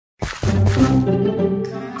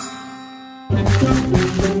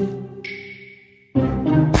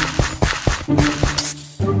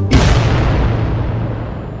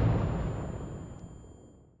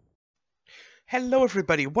Hello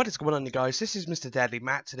everybody, what is going on you guys? This is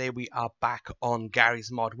MrDeadlyMatt. Today we are back on Garry's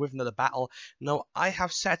mod with another battle. Now I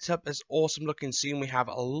have set up this awesome looking scene. We have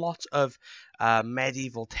a lot of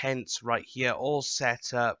medieval tents right here, all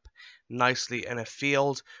set up nicely in a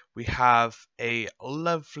field. We have a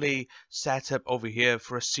lovely setup over here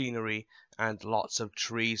for a scenery and lots of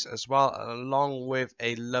trees as well, along with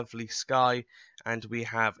a lovely sky. And we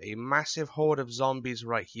have a massive horde of zombies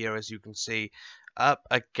right here, as you can see, up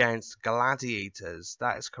against gladiators.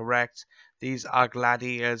 That is correct. These are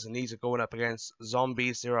gladiators, and these are going up against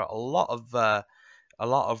zombies. There are a lot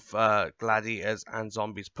of gladiators and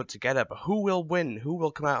zombies put together, but who will win? Who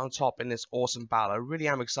will come out on top in this awesome battle? I really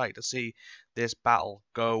am excited to see this battle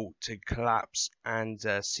go to collapse and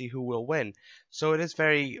see who will win. So it is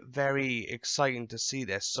very, very exciting to see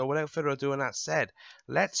this. So without further ado, and that said,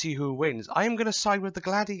 let's see who wins. I am going to side with the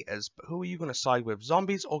gladiators, but who are you going to side with?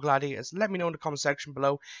 Zombies or gladiators? Let me know in the comment section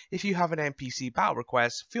below. If you have an NPC battle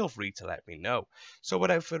request, feel free to let me know. So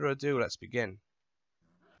without further ado, let's begin.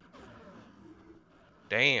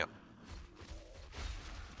 Damn.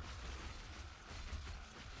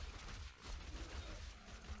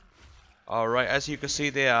 Alright, as you can see,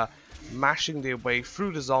 they are mashing their way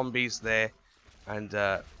through the zombies there. And,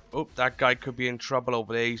 oh, that guy could be in trouble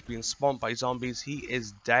over there. He's being swamped by zombies. He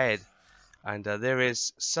is dead. And there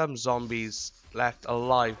is some zombies left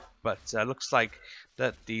alive. But looks like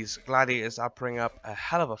that these gladiators are putting up a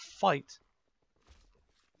hell of a fight.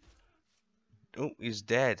 Oh, he's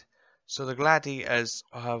dead. So the gladiators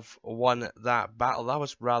have won that battle. That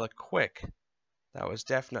was rather quick. That was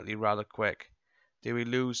definitely rather quick. Did we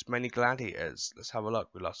lose many gladiators? Let's have a look.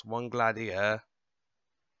 We lost one gladiator.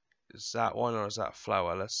 Is that one or is that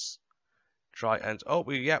flower? Let's try and... oh,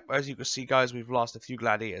 yep, as you can see, guys, we've lost a few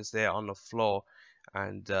gladiators there on the floor.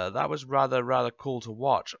 And that was rather cool to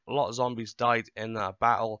watch. A lot of zombies died in that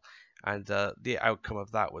battle. And the outcome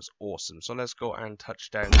of that was awesome. So let's go and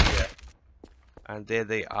touch down here. And there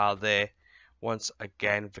they are there, once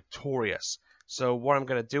again victorious. So what I'm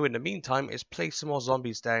going to do in the meantime is place some more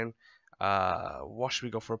zombies down. What should we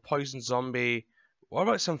go for? A poison zombie? What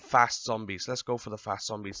about some fast zombies? Let's go for the fast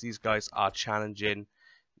zombies. These guys are challenging,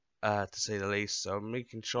 to say the least. So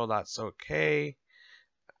making sure that's okay.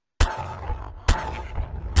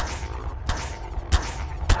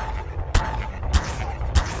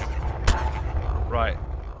 Right.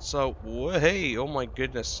 So, hey, oh my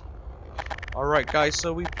goodness. Alright guys,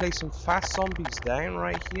 so we place some fast zombies down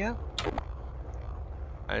right here.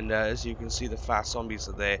 And as you can see, the fast zombies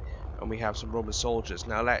are there. And we have some Roman soldiers.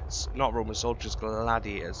 Now let's, not Roman soldiers,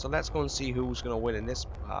 gladiators. So let's go and see who's going to win in this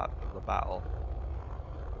part of the battle.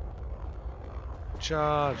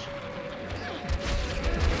 Charge.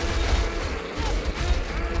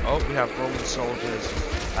 Oh, we have Roman soldiers,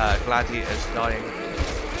 gladiators dying.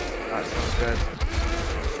 That's not good.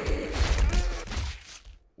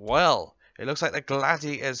 Well, it looks like the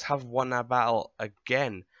gladiators have won that battle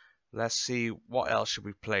again. Let's see, what else should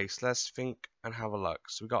we place? Let's think and have a look.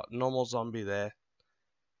 So we got normal zombie there.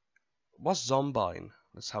 What's zombine?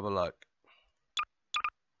 Let's have a look.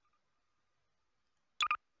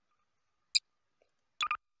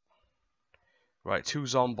 Right, 2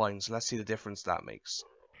 zombines. Let's see the difference that makes.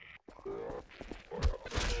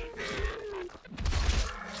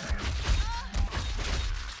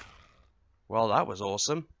 Well, that was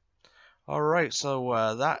awesome. Alright,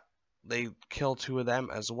 so that they killed 2 of them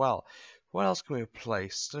as well. What else can we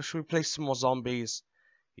place? So should we place some more zombies?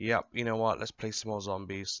 Yep, you know what? Let's place some more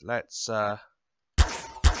zombies. Let's 1,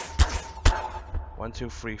 2,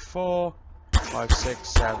 3, 4, 5, 6,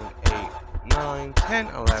 7, 8, 9, 10,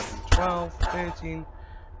 11, 12, 13,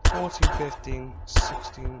 14, 15,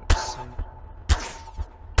 16, 17.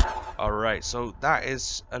 Alright, so that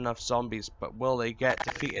is enough zombies, but will they get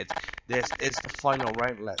defeated? This is the final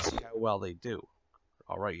round. Let's see how well they do.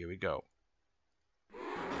 Alright, here we go.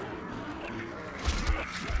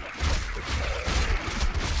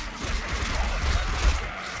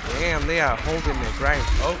 Damn, they are holding their ground.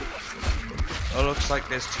 Oh, it looks like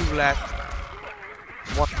there's 2 left.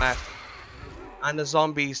 1 left. And the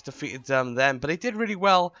zombies defeated them then. But they did really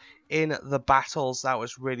well in the battles. That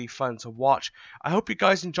was really fun to watch. I hope you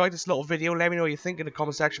guys enjoyed this little video. Let me know what you think in the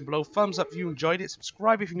comment section below. Thumbs up if you enjoyed it.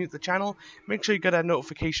 Subscribe if you're new to the channel. Make sure you get that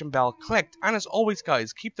notification bell clicked. And as always,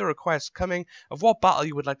 guys, keep the requests coming of what battle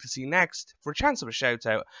you would like to see next for a chance of a shout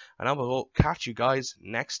out. And I will catch you guys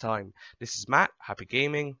next time. This is Matt. Happy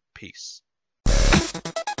gaming. Peace.